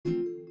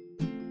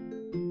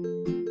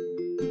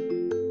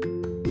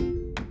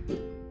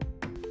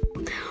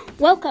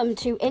Welcome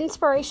to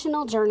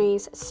Inspirational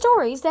Journeys,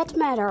 Stories That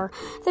Matter.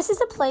 This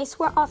is a place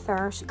where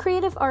authors,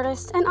 creative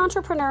artists, and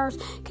entrepreneurs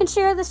can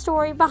share the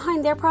story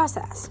behind their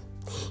process.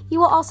 You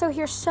will also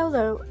hear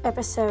solo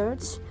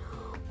episodes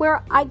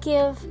where I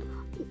give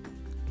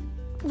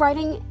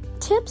writing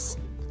tips,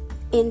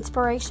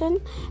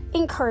 inspiration,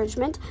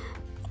 encouragement,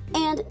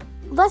 and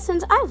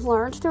lessons I've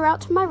learned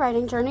throughout my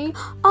writing journey,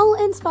 all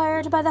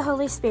inspired by the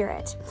Holy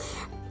Spirit.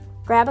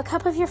 Grab a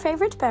cup of your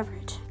favorite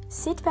beverage,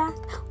 sit back,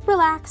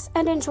 relax,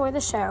 and enjoy the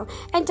show.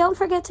 And don't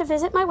forget to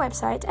visit my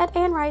website at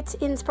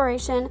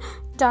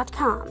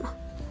AnnWrightsInspiration.com.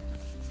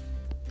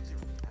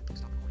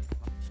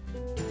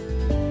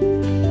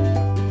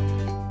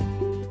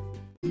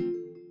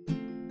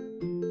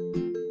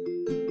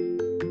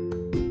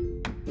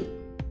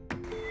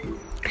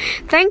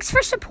 Thanks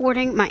for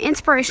supporting my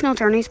Inspirational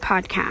Journeys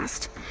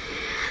podcast.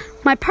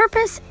 My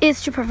purpose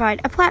is to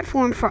provide a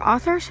platform for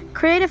authors,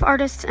 creative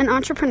artists, and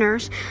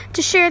entrepreneurs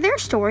to share their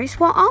stories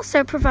while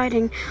also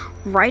providing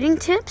writing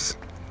tips,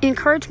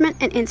 encouragement,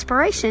 and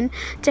inspiration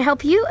to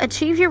help you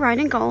achieve your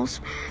writing goals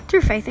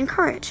through faith and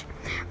courage.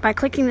 By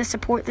clicking the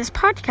Support This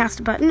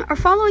Podcast button or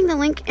following the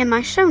link in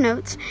my show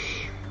notes,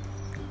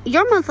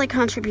 your monthly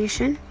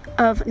contribution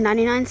of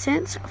 99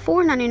 cents,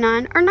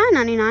 $4.99, or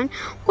 $9.99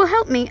 will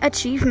help me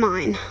achieve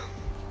mine.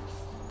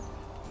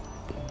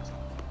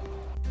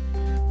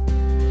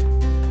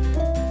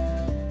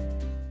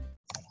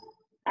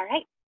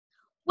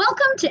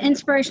 Welcome to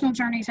Inspirational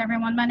Journeys,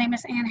 everyone. My name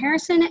is Ann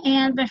Harrison,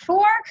 and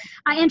before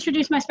I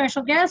introduce my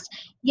special guest,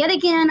 yet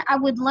again, I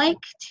would like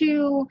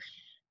to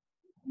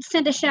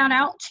send a shout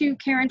out to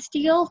Karen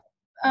Steele,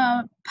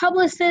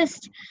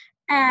 publicist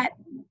at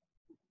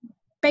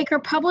Baker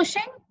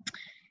Publishing.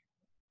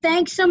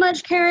 Thanks so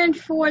much, Karen,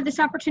 for this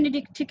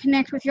opportunity to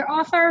connect with your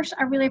authors.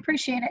 I really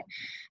appreciate it.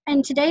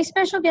 And today's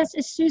special guest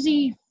is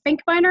Susie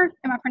Finkbeiner.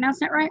 Am I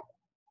pronouncing that right?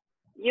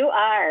 You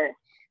are.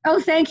 Oh,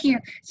 thank you.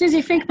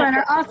 Susie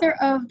Finkbeiner, author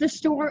of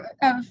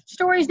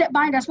Stories That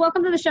Bind Us.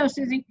 Welcome to the show,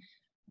 Susie.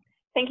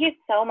 Thank you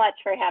so much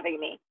for having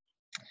me.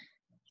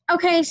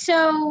 Okay,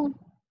 so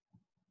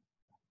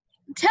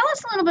tell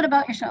us a little bit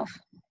about yourself.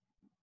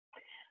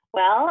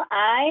 Well,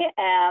 I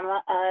am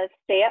a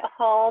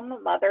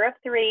stay-at-home mother of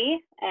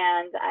three,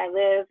 and I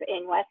live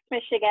in West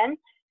Michigan.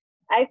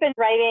 I've been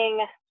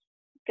writing,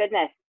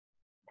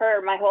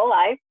 for my whole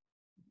life,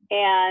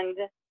 and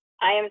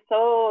I am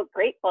so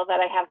grateful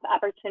that I have the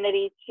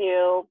opportunity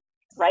to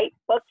write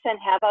books and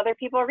have other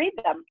people read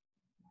them.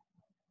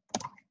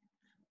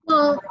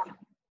 Well,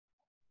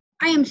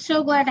 I am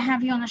so glad to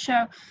have you on the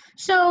show.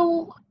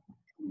 So,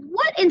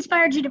 what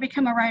inspired you to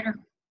become a writer?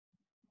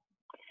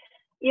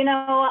 You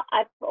know,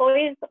 I've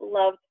always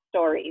loved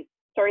stories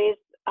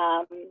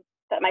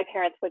that my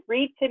parents would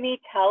read to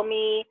me, tell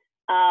me,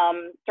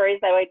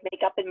 stories I would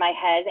make up in my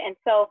head. And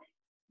so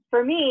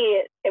for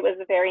me, it was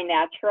very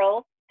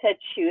natural to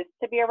choose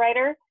to be a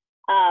writer.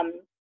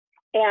 And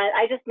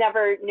I just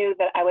never knew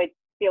that I would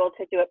be able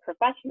to do it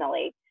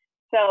professionally.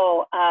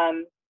 So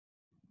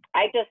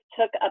I just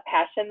took a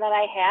passion that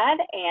I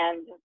had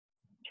and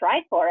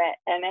tried for it,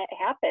 and it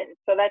happened.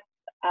 So that's,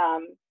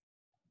 I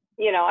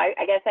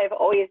guess I've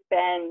always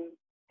been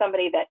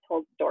somebody that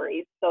told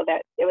stories, so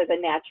that it was a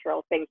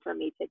natural thing for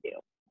me to do.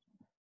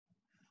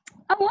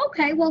 Oh,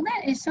 okay. Well,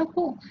 that is so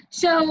cool.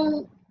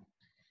 So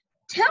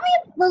tell me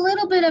a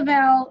little bit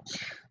about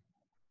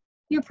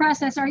your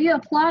process. Are you a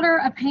plotter,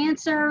 a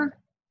pantser,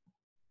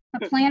 a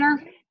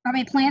planner?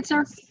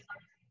 Plantser?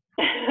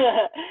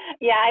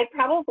 Yeah, I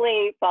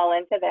probably fall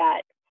into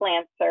that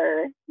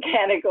plantser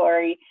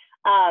category.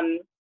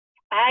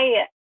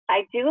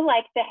 I do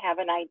like to have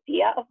an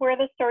idea of where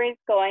the story is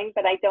going,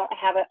 but I don't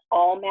have it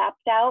all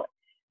mapped out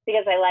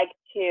because I like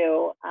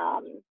to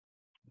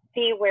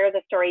see where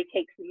the story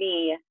takes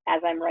me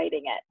as I'm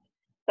writing it.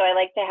 So I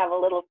like to have a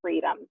little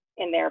freedom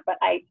in there, but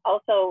I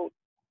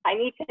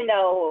need to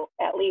know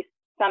at least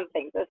some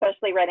things,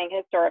 especially writing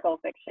historical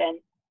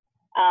fiction.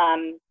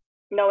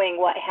 Knowing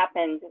what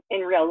happened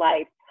in real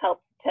life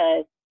helps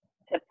to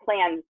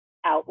plan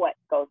out what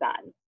goes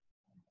on.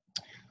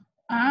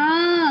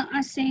 Ah,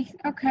 I see.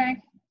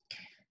 Okay.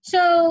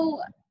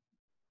 So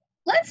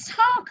let's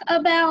talk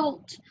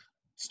about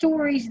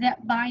Stories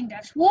That Bind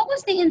Us. What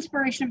was the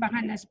inspiration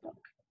behind this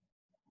book?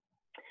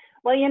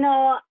 Well,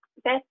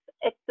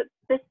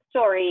 this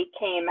story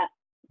came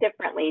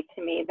differently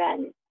to me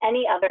than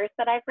any others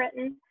that I've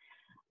written.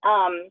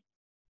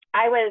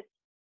 I was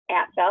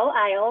at Belle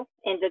Isle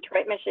in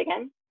Detroit,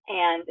 Michigan,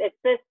 and it's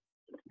this,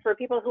 for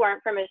people who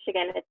aren't from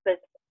Michigan, it's this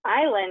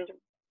island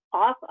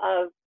off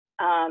of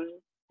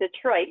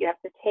Detroit. You have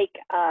to take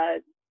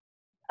a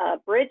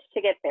bridge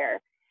to get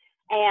there.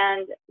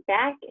 And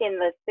back in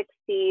the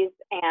 60s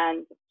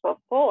and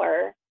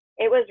before,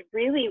 it was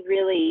really,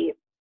 really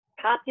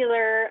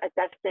popular, a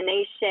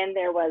destination.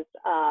 There was,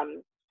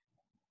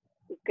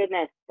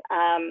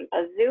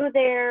 a zoo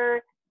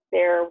there.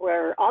 There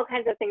were all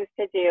kinds of things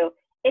to do.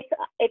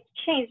 It's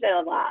changed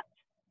a lot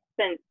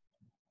since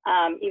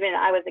even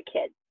I was a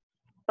kid.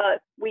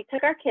 But we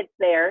took our kids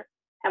there,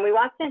 and we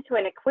walked into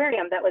an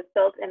aquarium that was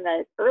built in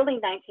the early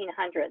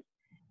 1900s.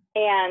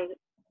 And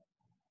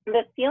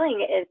the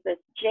ceiling is this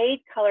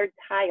jade-colored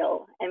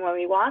tile. And when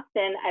we walked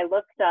in, I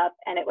looked up,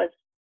 and it was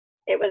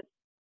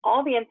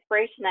all the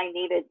inspiration I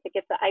needed to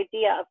get the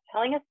idea of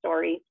telling a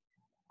story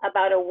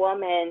about a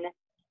woman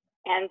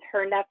and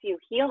her nephew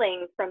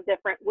healing from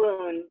different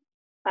wounds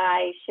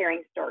by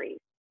sharing stories.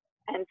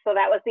 And so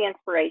that was the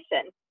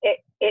inspiration.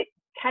 It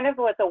kind of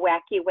was a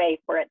wacky way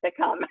for it to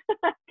come.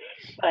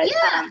 But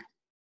Yeah.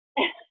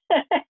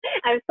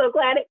 I'm so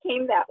glad it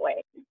came that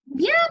way.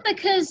 Yeah,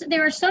 because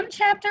there are some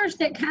chapters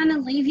that kind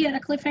of leave you at a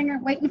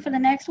cliffhanger waiting for the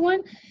next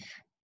one.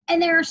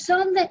 And there are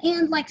some that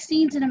end like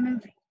scenes in a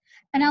movie.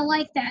 And I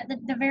like that,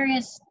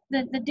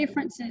 the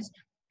differences.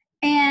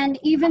 And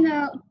even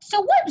though,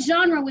 so what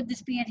genre would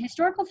this be in?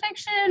 Historical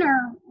fiction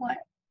or what?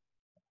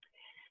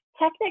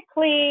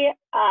 Technically,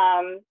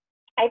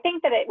 I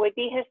think that it would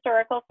be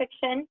historical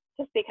fiction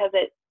just because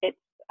it's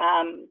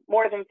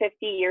more than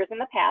 50 years in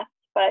the past.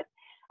 But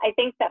I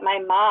think that my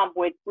mom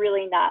would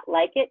really not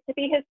like it to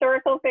be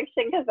historical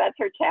fiction because that's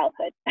her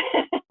childhood.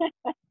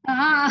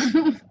 Ah.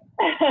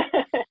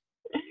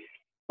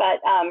 But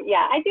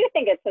yeah, I do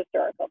think it's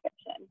historical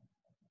fiction.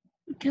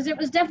 Because it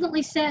was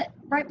definitely set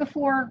right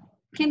before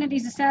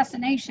Kennedy's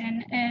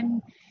assassination,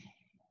 and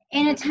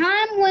in a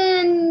time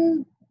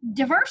when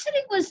diversity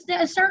was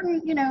a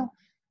certain,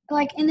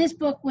 like in this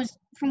book was,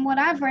 from what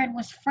I've read,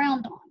 was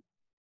frowned on.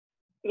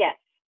 Yes,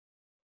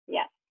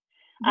 yes.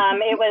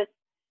 It was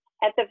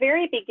at the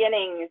very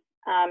beginning,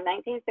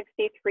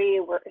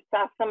 1963, we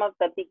saw some of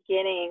the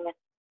beginning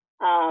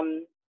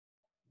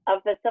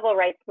of the civil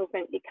rights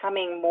movement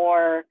becoming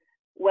more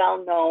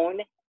well-known,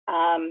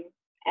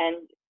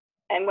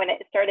 and when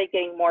it started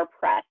getting more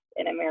press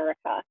in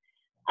America,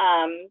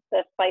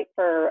 the fight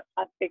for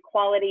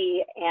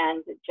equality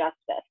and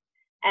justice.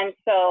 And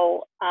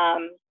so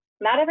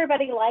not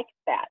everybody liked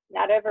that.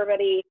 Not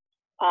everybody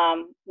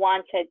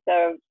wanted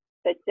the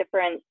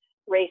different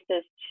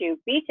races to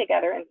be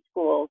together in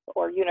schools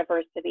or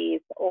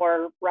universities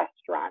or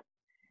restaurants.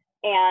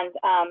 And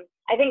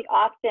I think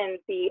often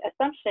the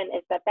assumption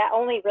is that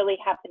only really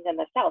happened in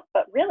the South,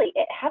 but really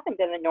it happened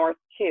in the North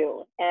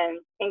too, and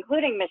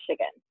including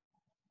Michigan.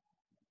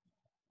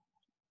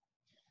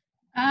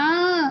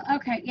 Ah,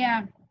 okay,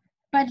 yeah.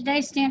 By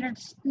today's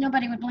standards,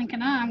 nobody would blink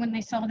an eye when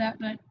they saw that,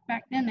 but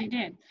back then they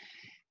did.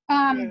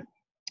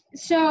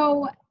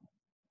 So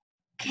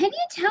can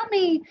you tell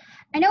me,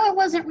 I know it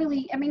wasn't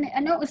really, I mean, I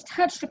know it was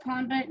touched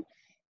upon, but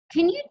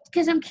can you,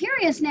 because I'm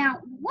curious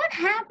now, what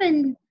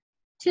happened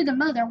to the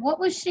mother? What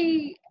was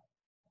she,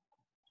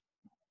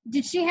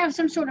 did she have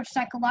some sort of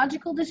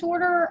psychological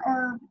disorder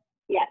or?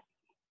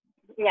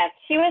 Yes,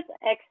 she was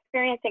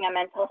experiencing a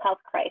mental health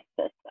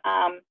crisis,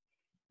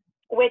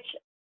 which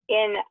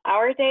in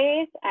our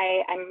days,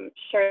 I'm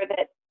sure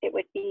that it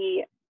would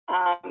be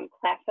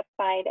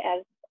classified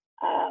as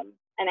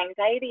an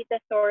anxiety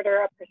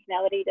disorder, a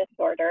personality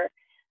disorder.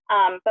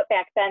 But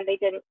back then they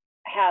didn't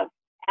have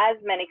as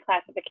many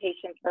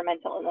classifications for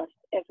mental illness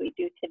as we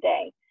do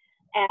today.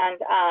 And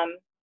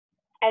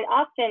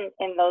often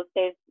in those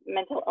days,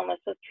 mental illness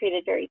was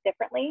treated very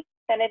differently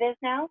than it is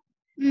now.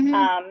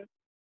 Mm-hmm.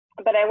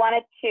 But I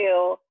wanted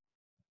to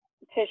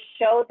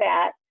show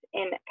that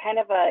in kind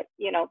of a,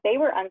 they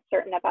were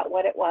uncertain about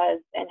what it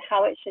was and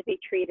how it should be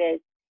treated,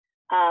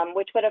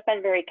 which would have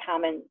been very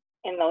common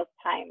in those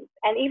times.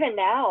 And even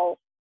now,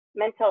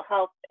 mental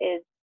health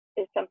is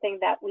something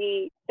that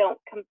we don't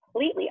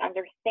completely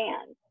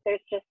understand.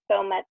 There's just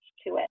so much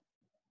to it.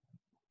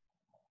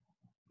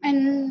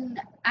 And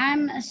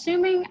I'm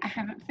assuming, I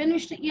haven't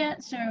finished it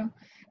yet, so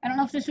I don't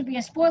know if this would be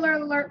a spoiler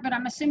alert, but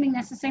I'm assuming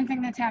that's the same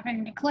thing that's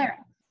happening to Clara.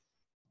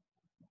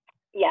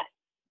 Yes.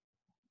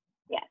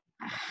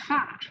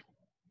 Aha.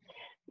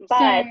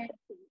 But so,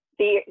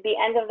 the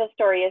end of the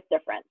story is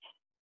different.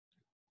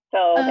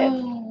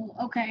 So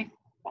okay.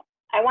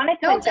 I wanted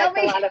to inject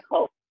a lot of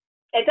hope.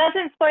 It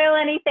doesn't spoil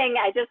anything.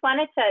 I just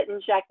wanted to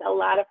inject a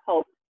lot of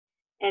hope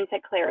into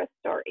Clara's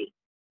story.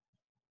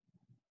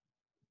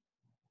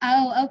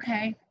 Oh,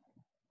 okay.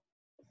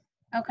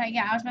 Okay,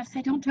 yeah, I was about to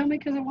say, don't tell me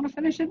because I want to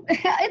finish it.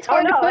 It's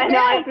hard to put down.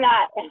 No, it's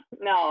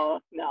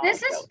not. No.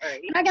 This is,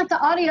 and I got the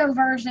audio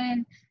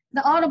version,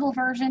 the Audible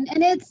version,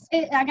 and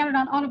I got it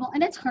on Audible,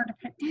 and it's hard to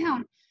put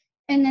down.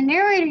 And the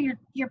narrator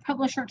your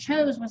publisher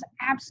chose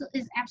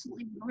is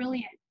absolutely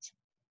brilliant.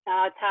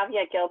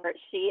 Tavia Gilbert,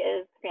 she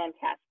is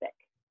fantastic.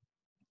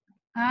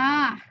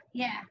 Ah,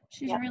 yeah,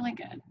 she's really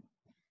good.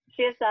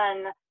 She has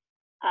done,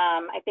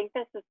 I think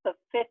this is the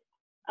 5th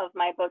of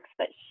my books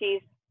that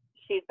she's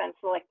been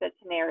selected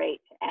to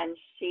narrate, and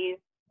she's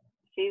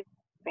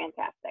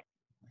fantastic.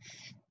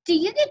 Do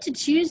you get to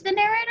choose the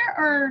narrator,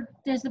 or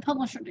does the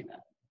publisher do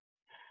that?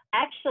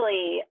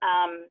 Actually,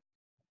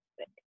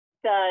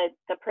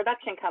 the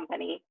production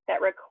company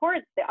that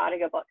records the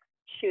audiobook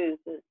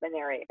chooses the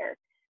narrator.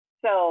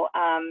 So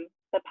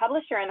the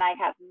publisher and I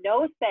have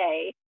no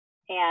say,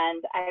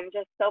 and I'm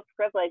just so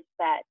privileged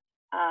that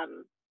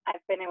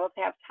I've been able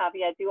to have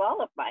Tavia do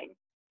all of mine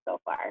so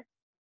far.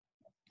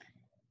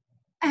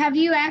 Have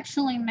you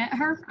actually met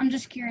her? I'm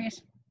just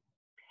curious.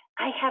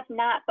 I have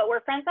not, but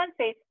we're friends on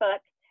Facebook,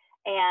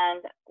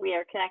 and we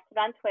are connected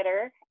on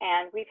Twitter,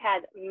 and we've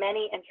had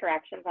many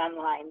interactions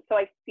online. So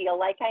I feel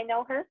like I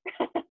know her.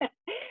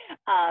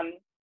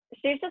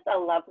 She's just a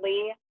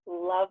lovely,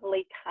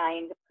 lovely,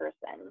 kind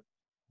person.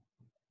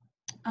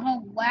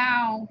 Oh,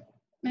 wow.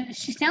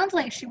 She sounds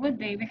like she would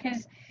be,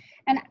 because,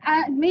 and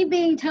me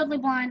being totally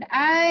blind,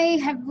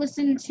 I have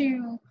listened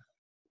to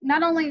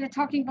not only the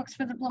Talking Books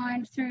for the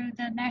Blind through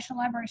the National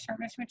Library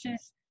Service, which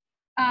is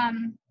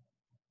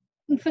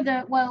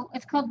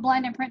it's called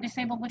Blind and Print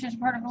Disabled, which is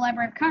part of the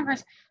Library of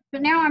Congress,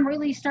 but now I'm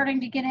really starting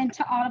to get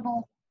into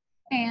Audible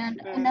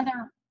and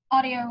another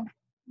audio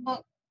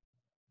book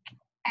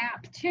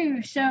app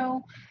too.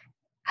 So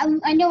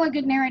I know a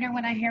good narrator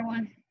when I hear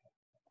one.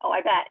 Oh,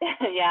 I bet.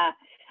 Yeah.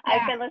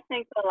 I've been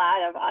listening to a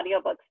lot of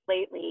audiobooks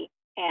lately,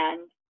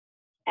 and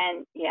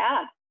I've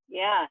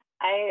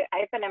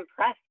been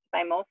impressed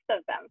by most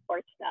of them,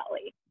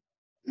 fortunately.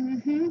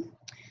 Mm-hmm.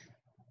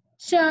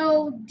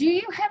 So, do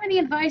you have any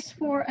advice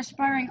for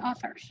aspiring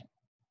authors?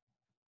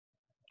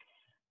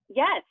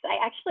 Yes, I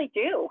actually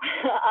do.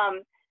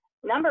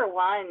 Number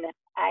one,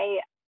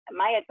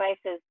 my advice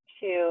is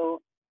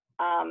to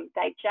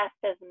digest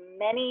as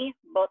many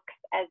books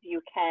as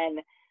you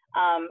can.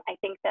 I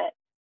think that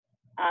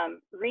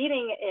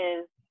reading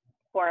is,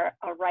 for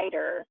a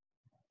writer,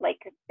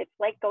 it's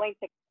like going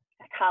to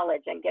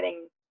college and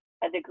getting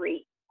a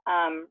degree.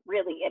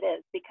 Really, it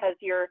is, because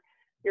you're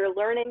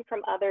learning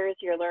from others.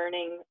 You're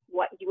learning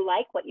what you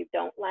like, what you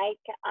don't like,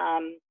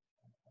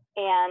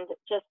 and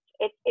just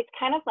it's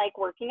kind of like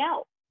working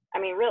out. I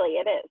mean, really,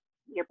 it is.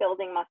 You're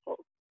building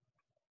muscles,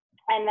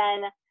 and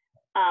then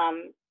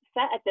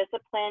set a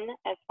discipline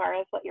as far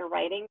as what your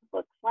writing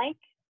looks like.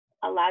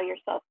 Allow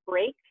yourself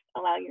breaks.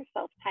 Allow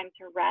yourself time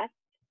to rest,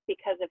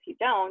 because if you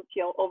don't,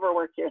 you'll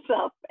overwork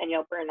yourself and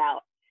you'll burn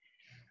out.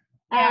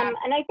 Yeah.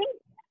 And I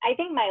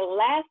think my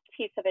last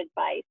piece of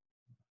advice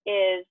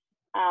is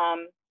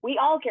we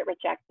all get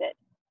rejected.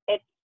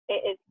 It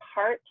is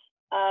part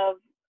of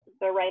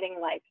the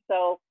writing life.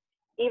 So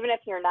even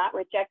if you're not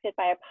rejected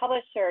by a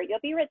publisher, you'll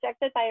be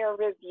rejected by a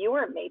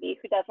reviewer maybe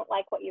who doesn't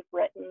like what you've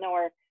written,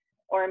 or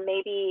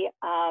maybe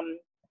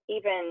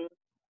even,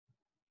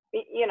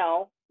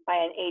 by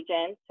an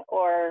agent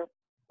or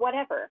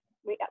whatever.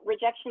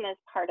 Rejection is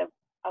part of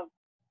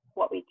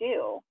what we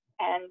do,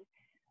 and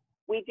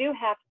we do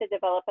have to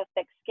develop a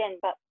thick skin.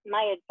 But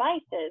my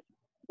advice is,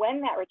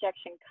 when that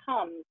rejection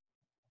comes,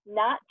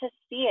 not to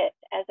see it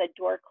as a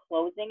door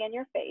closing in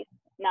your face,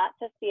 not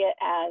to see it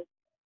as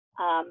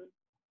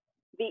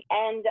the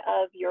end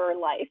of your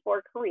life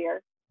or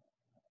career.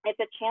 It's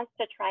a chance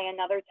to try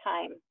another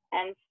time.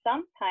 And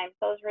sometimes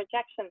those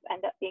rejections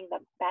end up being the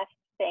best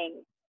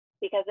thing,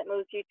 because it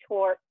moves you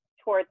toward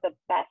the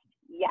best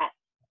yes,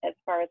 as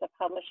far as a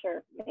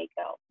publisher may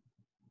go.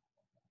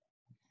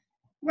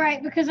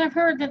 Right, because I've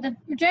heard that the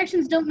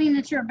rejections don't mean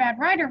that you're a bad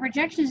writer.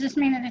 Rejections just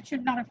mean that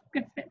you're not a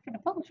good fit for the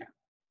publisher.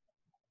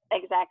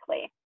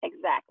 Exactly.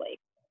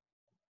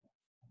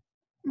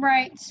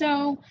 Right.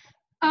 So,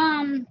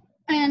 and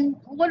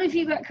what have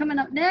you got coming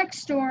up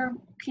next, or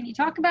can you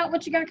talk about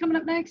what you got coming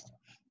up next?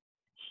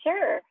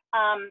 Sure.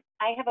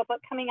 I have a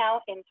book coming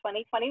out in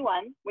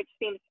 2021, which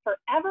seems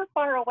forever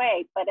far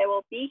away, but it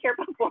will be here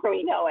before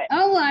we know it.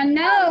 Oh, I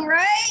know,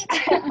 right?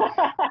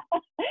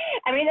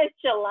 I mean, it's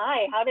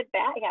July. How did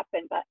that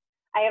happen? But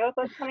I have a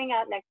book coming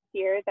out next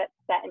year that's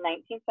set in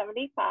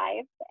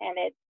 1975, and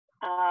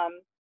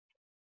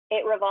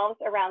it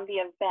revolves around the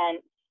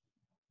events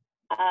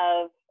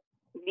of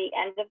the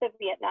end of the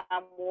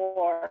Vietnam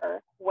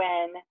War,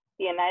 when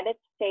the United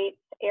States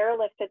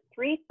airlifted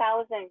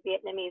 3,000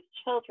 Vietnamese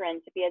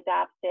children to be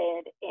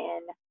adopted in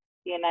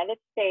the United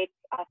States,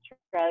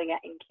 Australia,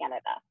 and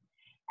Canada.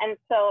 And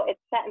so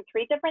it's set in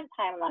 3 different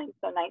timelines,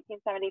 so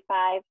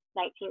 1975,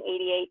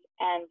 1988,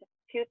 and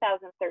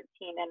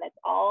 2013, and it's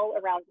all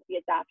around the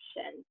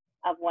adoption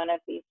of one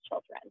of these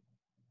children.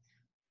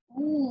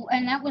 Ooh,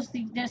 and that was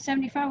the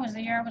 75 was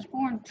the year I was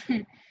born.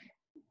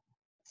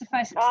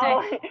 Suffice it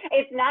to say.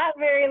 It's not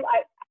very.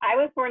 I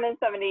was born in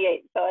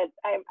 78, so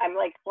I'm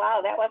like,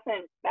 wow, that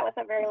wasn't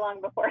very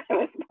long before I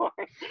was born.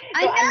 So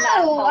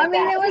I know. I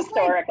mean, it was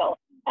historical.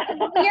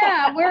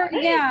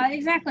 Yeah,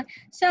 exactly.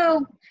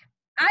 So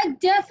I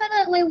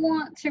definitely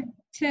want to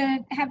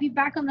have you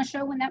back on the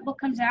show when that book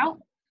comes out,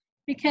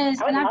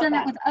 because, and I've done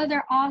that with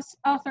other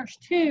authors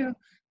too,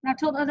 and I've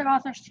told other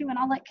authors too, and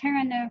I'll let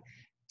Karen know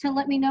to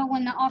let me know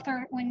when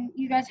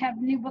you guys have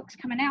new books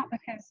coming out,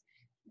 because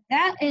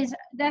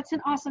that's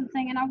an awesome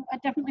thing, and I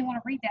definitely want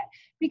to read that,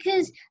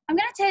 because I'm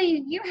going to tell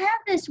you, you have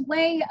this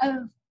way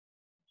of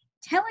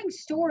telling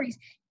stories,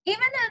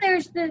 even though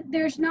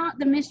there's not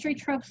the mystery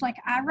tropes like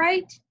I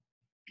write.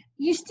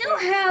 You still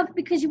have,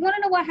 because you want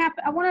to know what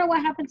happened. I want to know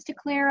what happens to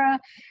Clara.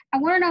 I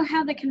want to know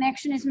how the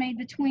connection is made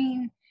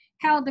between,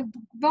 how the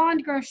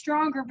bond grows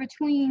stronger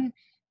between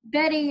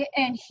Betty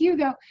and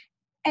Hugo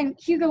and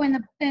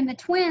the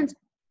twins.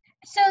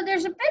 So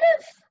there's a bit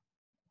of,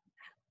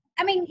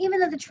 I mean, even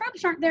though the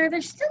tropes aren't there,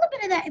 there's still a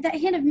bit of that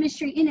hint of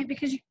mystery in it,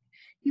 because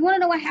you want to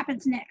know what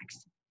happens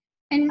next.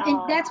 And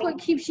that's what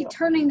keeps you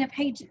turning the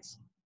pages.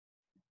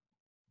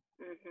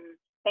 Hmm.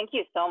 Thank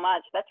you so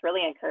much. That's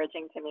really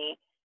encouraging to me.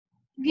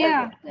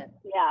 Yeah.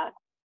 Yeah.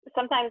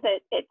 Sometimes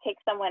it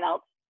takes someone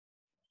else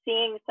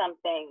seeing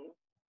something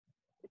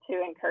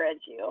to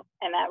encourage you,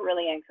 and that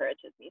really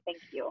encourages me. Thank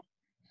you.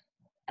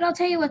 And I'll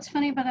tell you what's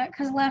funny about that,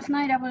 because last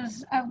night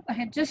I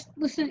had just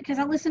listened, because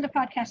I listened to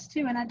podcasts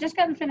too, and I just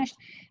gotten finished,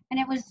 and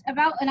it was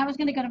about, and I was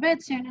going to go to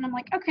bed soon, and I'm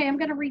like, okay, I'm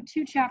going to read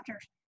 2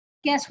 chapters.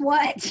 Guess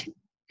what?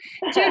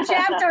 2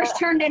 chapters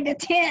turned into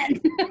 10.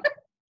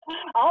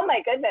 Oh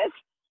my goodness.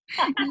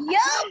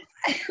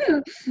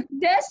 Yup.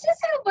 That's just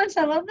how much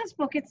I love this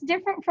book. It's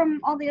different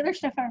from all the other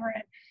stuff I've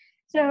read.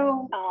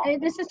 So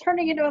this is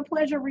turning into a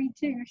pleasure read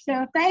too.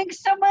 So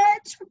thanks so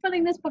much for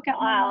putting this book out.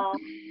 Wow.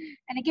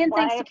 And again,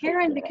 thanks to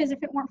Karen, because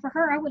if it weren't for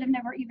her, I would have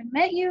never even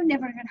met you,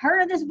 never even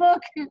heard of this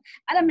book.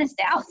 I'd have missed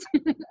out.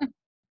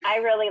 I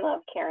really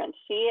love Karen.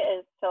 She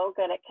is so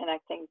good at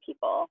connecting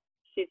people.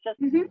 She's just,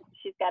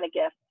 she's got a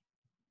gift.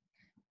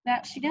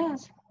 That she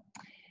does.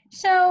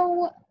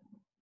 So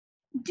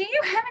do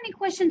you have any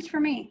questions for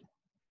me?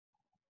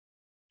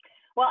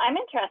 Well, I'm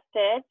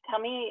interested. Tell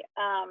me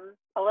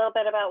a little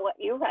bit about what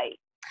you write.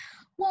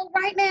 Well,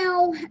 right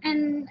now,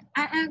 and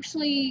I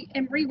actually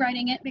am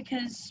rewriting it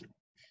because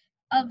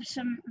of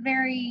some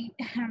very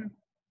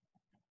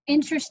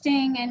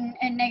interesting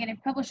and negative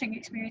publishing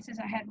experiences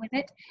I had with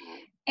it.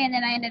 And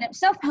then I ended up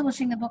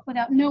self-publishing the book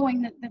without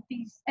knowing that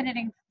these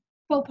editing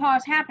faux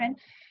pas happened.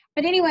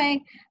 But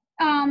anyway,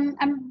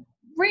 I'm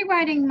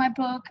rewriting my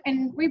book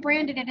and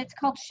rebranded it. It's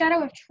called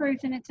Shadow of Truth,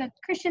 and it's a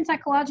Christian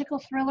psychological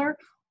thriller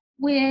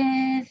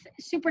with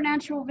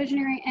supernatural,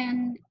 visionary,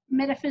 and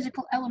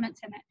metaphysical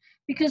elements in it.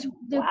 Because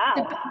the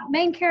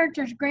main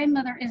character's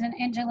grandmother is an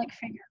angelic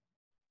figure.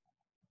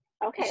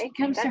 Okay. She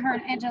comes to her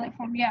in angelic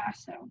form, yeah,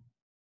 so.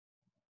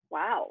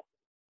 Wow.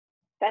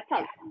 That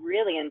sounds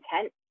really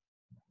intense.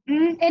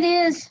 It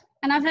is,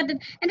 and I've had to,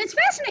 and it's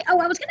fascinating. Oh,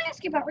 I was going to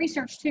ask you about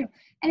research too,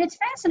 and it's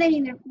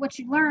fascinating what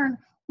you learn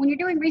when you're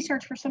doing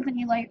research for something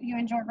you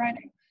enjoy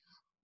writing.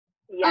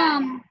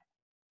 Yeah.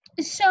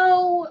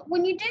 So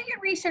when you do your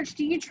research,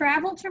 do you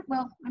travel to?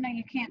 Well, I know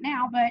you can't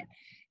now, but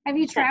have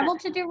you traveled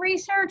to do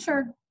research,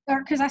 or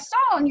because I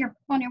saw on your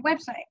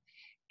website,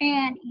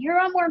 and you're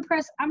on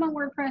WordPress, I'm on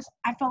WordPress,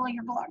 I follow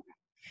your blog,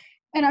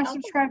 and I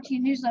subscribe to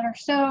your newsletter.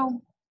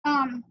 So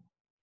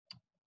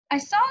I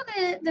saw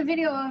the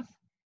video of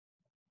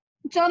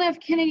John F.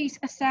 Kennedy's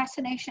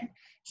assassination.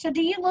 So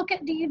do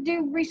you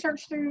do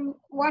research through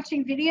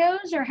watching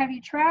videos, or have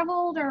you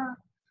traveled, or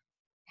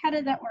how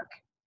did that work?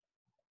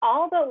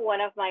 All but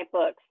one of my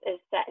books is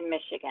set in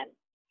Michigan.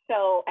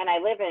 So, and I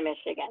live in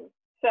Michigan.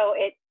 So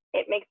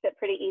it makes it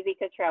pretty easy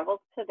to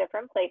travel to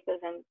different places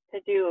and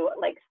to do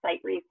like site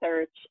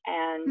research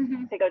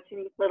and to go to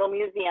these little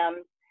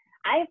museums.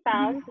 I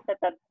found that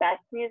the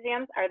best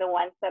museums are the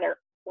ones that are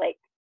like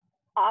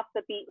off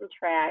the beaten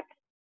track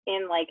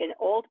in like an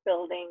old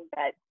building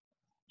that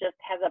just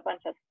has a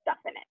bunch of stuff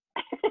in it.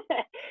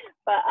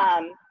 But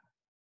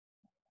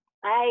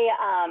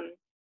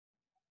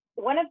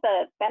one of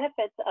the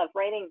benefits of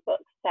writing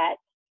books set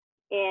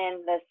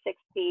in the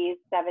 60s,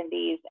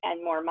 70s,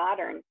 and more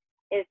modern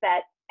is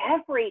that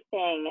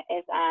everything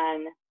is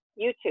on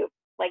YouTube.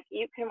 Like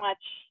you can watch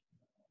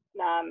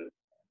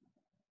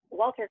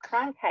Walter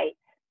Cronkite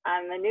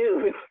on the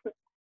news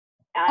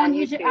on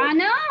YouTube. I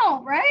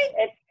know,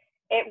 right?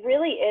 It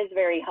really is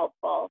very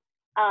helpful.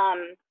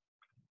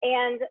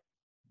 And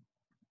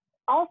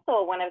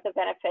also one of the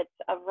benefits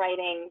of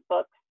writing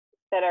books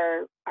that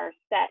are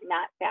set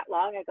not that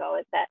long ago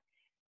is that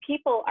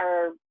people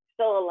are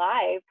still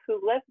alive who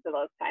lived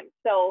those times.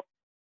 So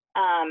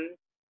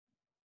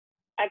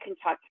I can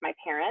talk to my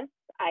parents,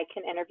 I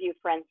can interview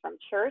friends from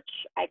church,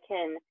 I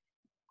can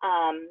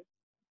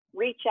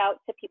reach out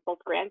to people's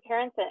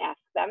grandparents and ask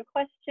them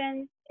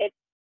questions.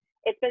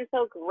 It's been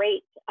so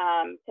great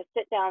to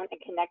sit down and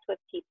connect with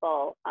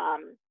people.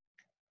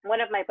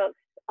 One of my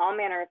books, All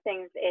Manner of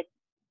Things, it's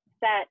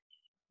set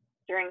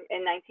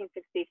in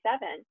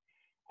 1967,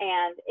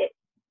 and it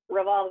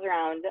revolves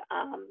around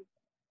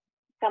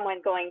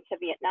someone going to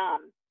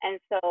Vietnam. And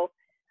so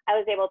I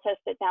was able to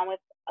sit down with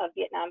a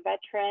Vietnam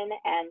veteran,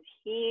 and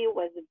he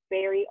was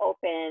very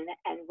open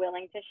and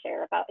willing to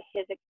share about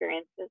his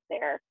experiences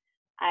there.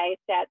 I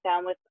sat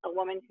down with a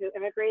woman who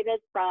immigrated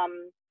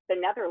from the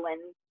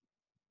Netherlands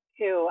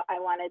who I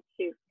wanted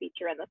to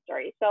feature in the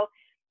story. So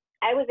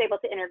I was able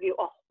to interview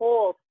a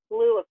whole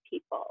slew of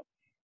people.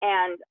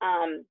 And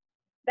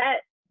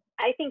that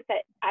I think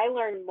that I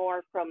learned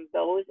more from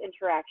those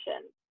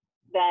interactions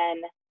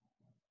than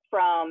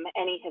from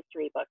any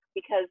history book,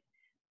 because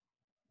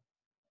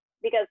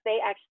they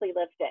actually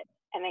lived it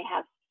and they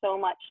have so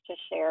much to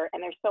share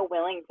and they're so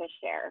willing to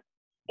share.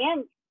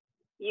 And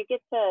you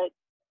get to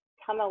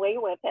come away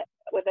with it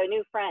with a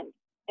new friend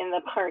in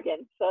the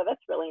bargain. So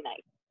that's really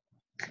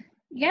nice.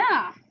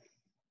 Yeah.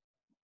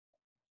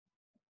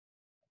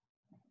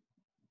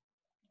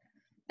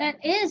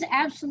 That is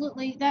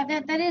absolutely,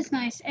 that is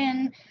nice.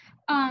 And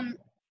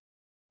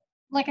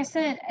like I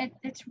said,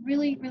 it's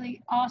really,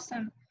 really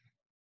awesome.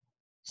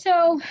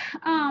 So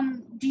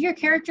do your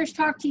characters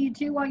talk to you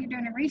too while you're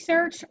doing the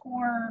research,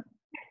 or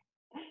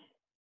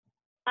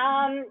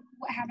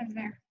What happens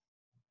there?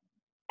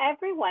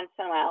 Every once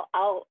in a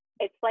while,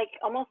 it's like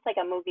almost like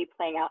a movie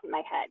playing out in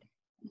my head.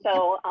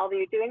 So I'll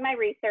be doing my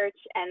research,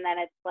 and then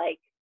it's like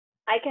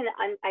I can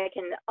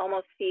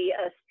almost see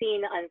a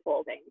scene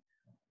unfolding,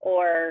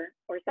 or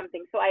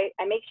something. So I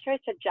make sure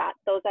to jot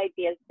those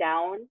ideas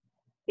down,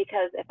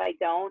 because if I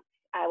don't,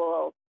 I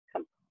will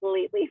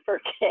completely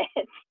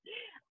forget.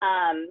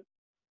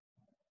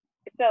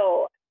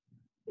 So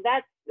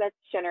that's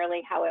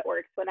generally how it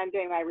works. When I'm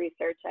doing my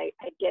research, I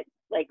get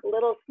like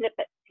little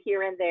snippets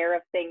here and there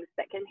of things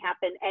that can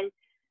happen. And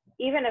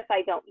even if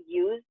I don't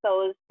use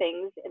those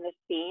things in the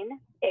scene,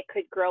 it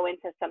could grow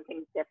into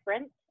something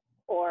different,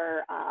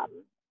 or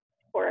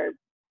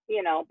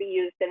be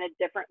used in a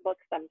different book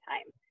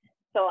sometimes.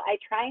 So I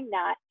try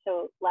not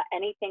to let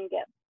anything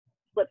get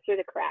slip through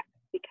the cracks,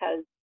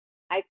 because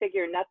I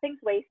figure nothing's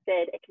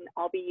wasted. It can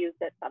all be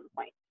used at some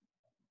point.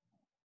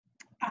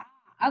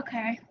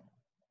 Okay.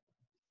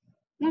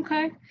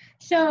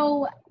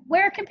 So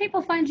where can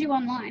people find you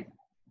online?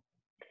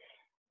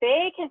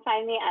 They can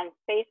find me on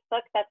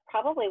Facebook. That's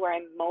probably where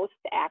I'm most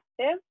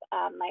active.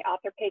 My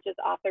author page is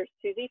author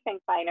Susie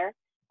Finkbeiner,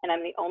 and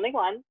I'm the only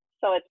one,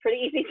 so it's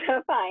pretty easy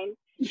to find.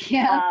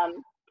 Yeah.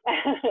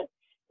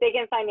 They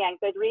can find me on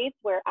Goodreads,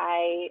 where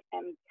I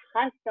am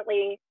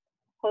constantly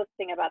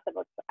posting about the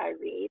books I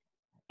read.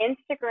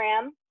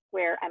 Instagram,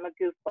 where I'm a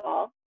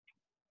goofball.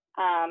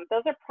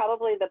 Those are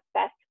probably the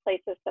best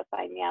places to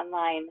find me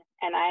online,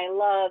 and I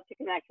love to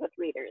connect with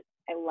readers.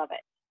 I love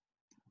it.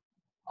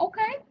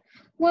 Okay.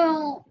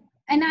 Well,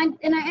 and I've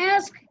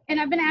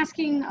been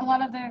asking a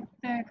lot of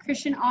the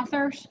Christian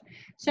authors,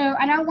 so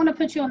I don't want to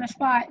put you on the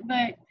spot,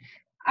 but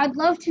I'd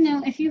love to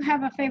know if you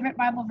have a favorite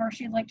Bible verse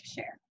you'd like to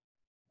share.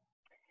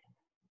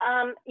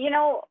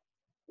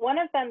 One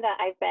of them that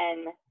I've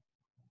been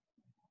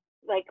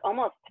like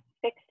almost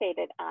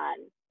fixated on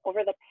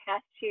over the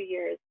past few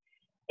years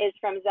is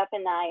from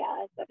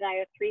Zephaniah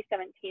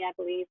 3:17, I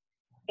believe,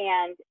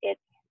 and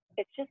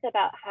it's just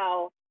about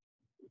how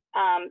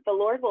the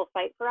Lord will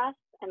fight for us,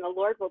 and the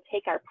Lord will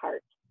take our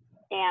part,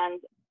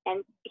 and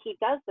He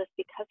does this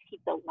because He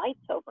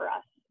delights over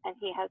us, and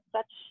He has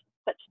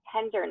such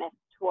tenderness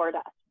toward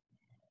us.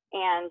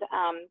 And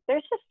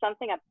there's just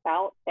something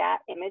about that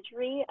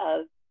imagery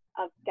of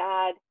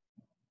God,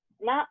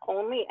 not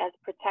only as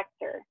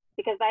protector,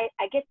 because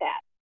I get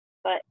that,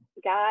 but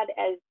God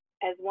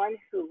as one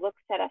who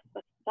looks at us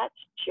with such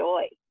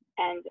joy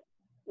and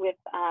with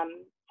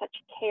such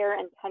care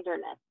and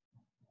tenderness.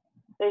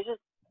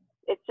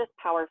 It's just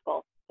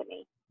powerful to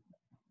me.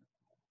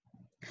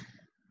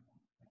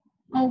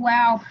 Oh,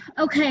 wow.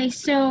 Okay,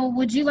 so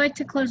would you like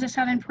to close us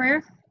out in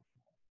prayer?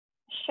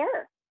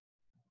 Sure.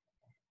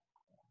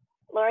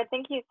 Lord,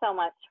 thank you so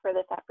much for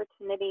this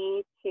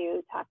opportunity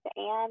to talk to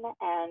Anne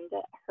and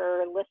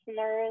her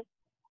listeners.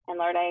 And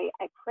Lord, I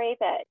pray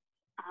that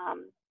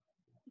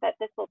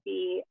this will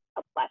be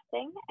a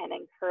blessing and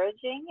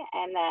encouraging,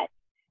 and that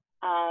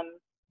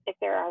if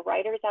there are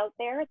writers out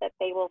there, that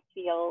they will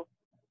feel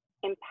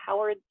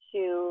empowered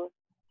to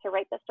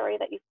write the story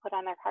that you've put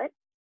on their heart.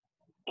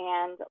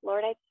 And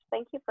Lord, I just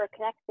thank you for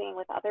connecting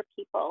with other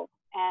people,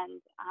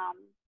 and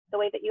the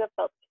way that you have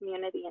built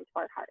community into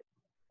our hearts.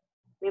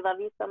 We love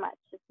you so much.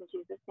 Just in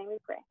Jesus' name we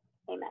pray.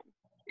 Amen.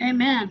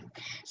 Amen.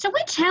 So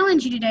we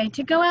challenge you today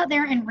to go out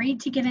there and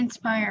read to get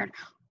inspired.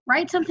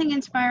 Write something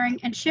inspiring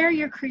and share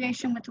your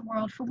creation with the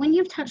world. For when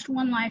you've touched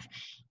one life,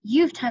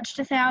 you've touched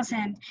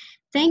 1,000.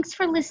 Thanks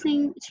for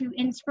listening to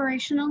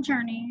Inspirational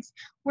Journeys,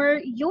 where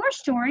your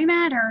story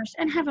matters,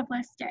 and have a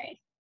blessed day.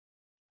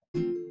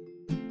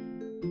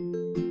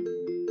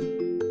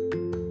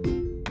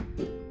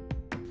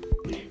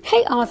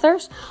 Hey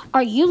authors,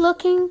 are you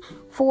looking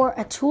for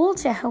a tool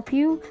to help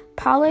you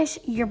polish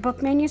your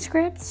book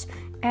manuscripts,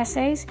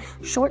 essays,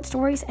 short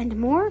stories, and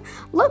more?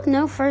 Look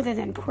no further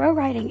than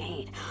ProWriting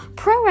Aid.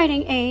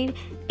 ProWriting Aid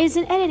is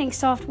an editing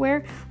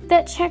software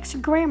that checks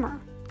grammar,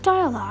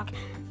 dialogue,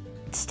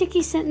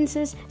 sticky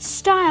sentences,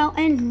 style,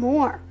 and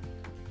more.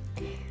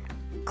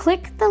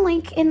 Click the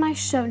link in my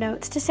show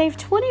notes to save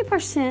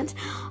 20%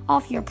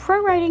 off your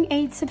ProWriting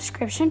Aid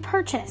subscription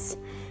purchase.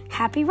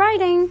 Happy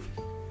writing!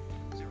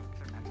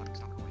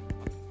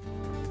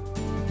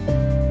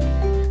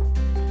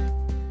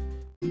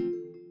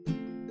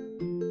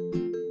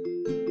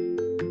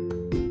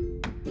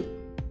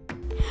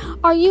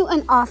 Are you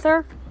an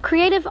author,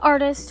 creative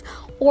artist,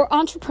 or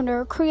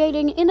entrepreneur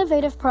creating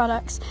innovative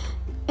products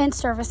and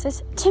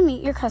services to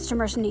meet your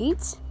customers'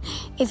 needs?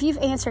 If you've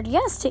answered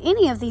yes to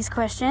any of these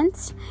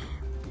questions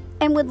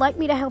and would like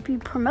me to help you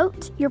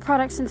promote your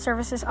products and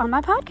services on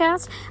my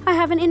podcast, I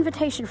have an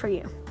invitation for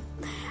you.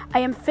 I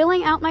am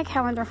filling out my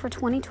calendar for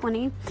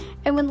 2020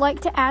 and would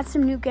like to add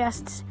some new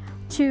guests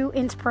to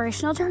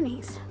Inspirational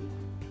Journeys.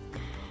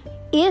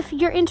 If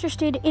you're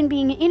interested in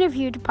being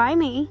interviewed by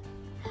me,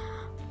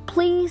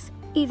 please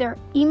either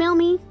email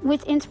me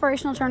with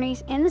Inspirational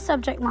Journeys in the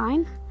subject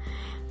line,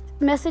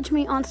 message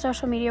me on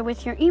social media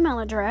with your email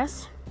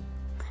address,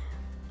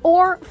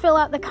 or fill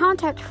out the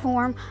contact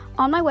form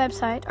on my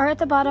website or at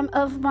the bottom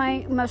of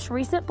my most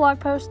recent blog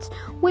posts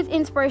with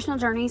inspirational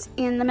journeys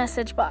in the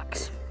message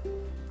box.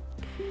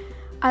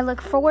 I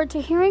look forward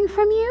to hearing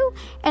from you,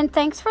 and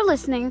thanks for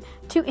listening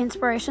to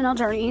Inspirational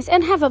Journeys,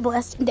 and have a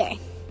blessed day.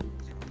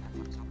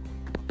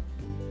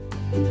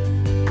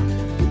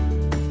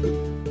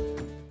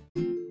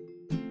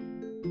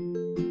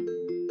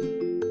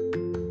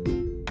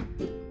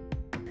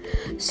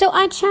 So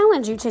I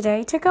challenge you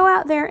today to go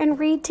out there and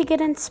read to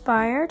get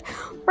inspired,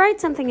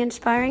 write something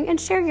inspiring, and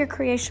share your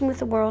creation with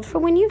the world. For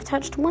when you've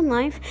touched one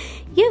life,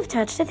 you've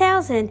touched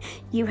 1,000.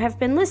 You have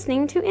been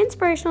listening to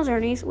Inspirational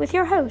Journeys with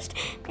your host,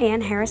 Ann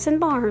Harrison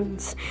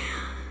Barnes.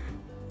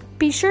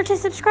 Be sure to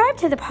subscribe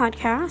to the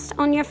podcast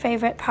on your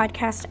favorite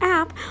podcast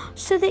app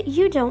so that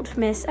you don't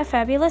miss a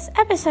fabulous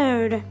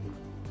episode.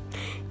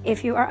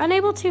 If you are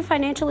unable to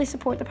financially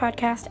support the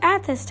podcast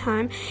at this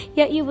time,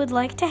 yet you would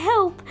like to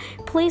help,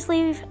 please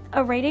leave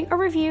a rating or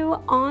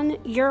review on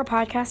your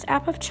podcast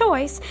app of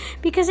choice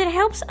because it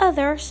helps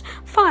others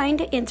find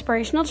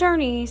inspirational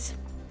journeys.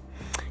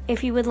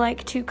 If you would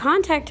like to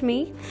contact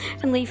me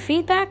and leave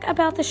feedback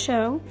about the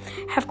show,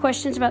 have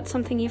questions about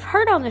something you've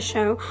heard on the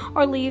show,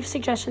 or leave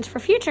suggestions for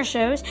future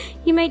shows,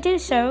 you may do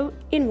so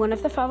in one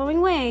of the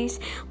following ways.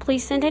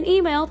 Please send an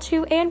email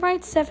to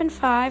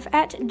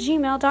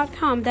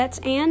annwrites75@gmail.com. That's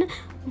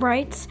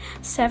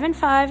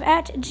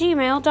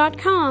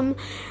annwrites75@gmail.com.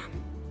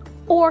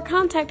 Or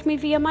contact me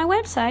via my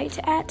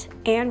website at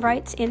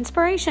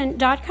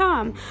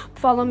annwritesinspiration.com.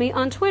 Follow me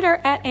on Twitter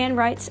at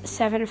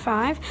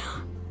annwrites75.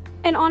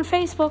 and on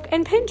Facebook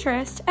and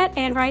Pinterest at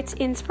Ann Writes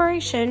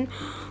Inspiration.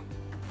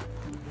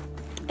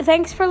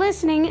 Thanks for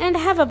listening and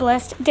have a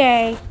blessed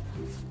day.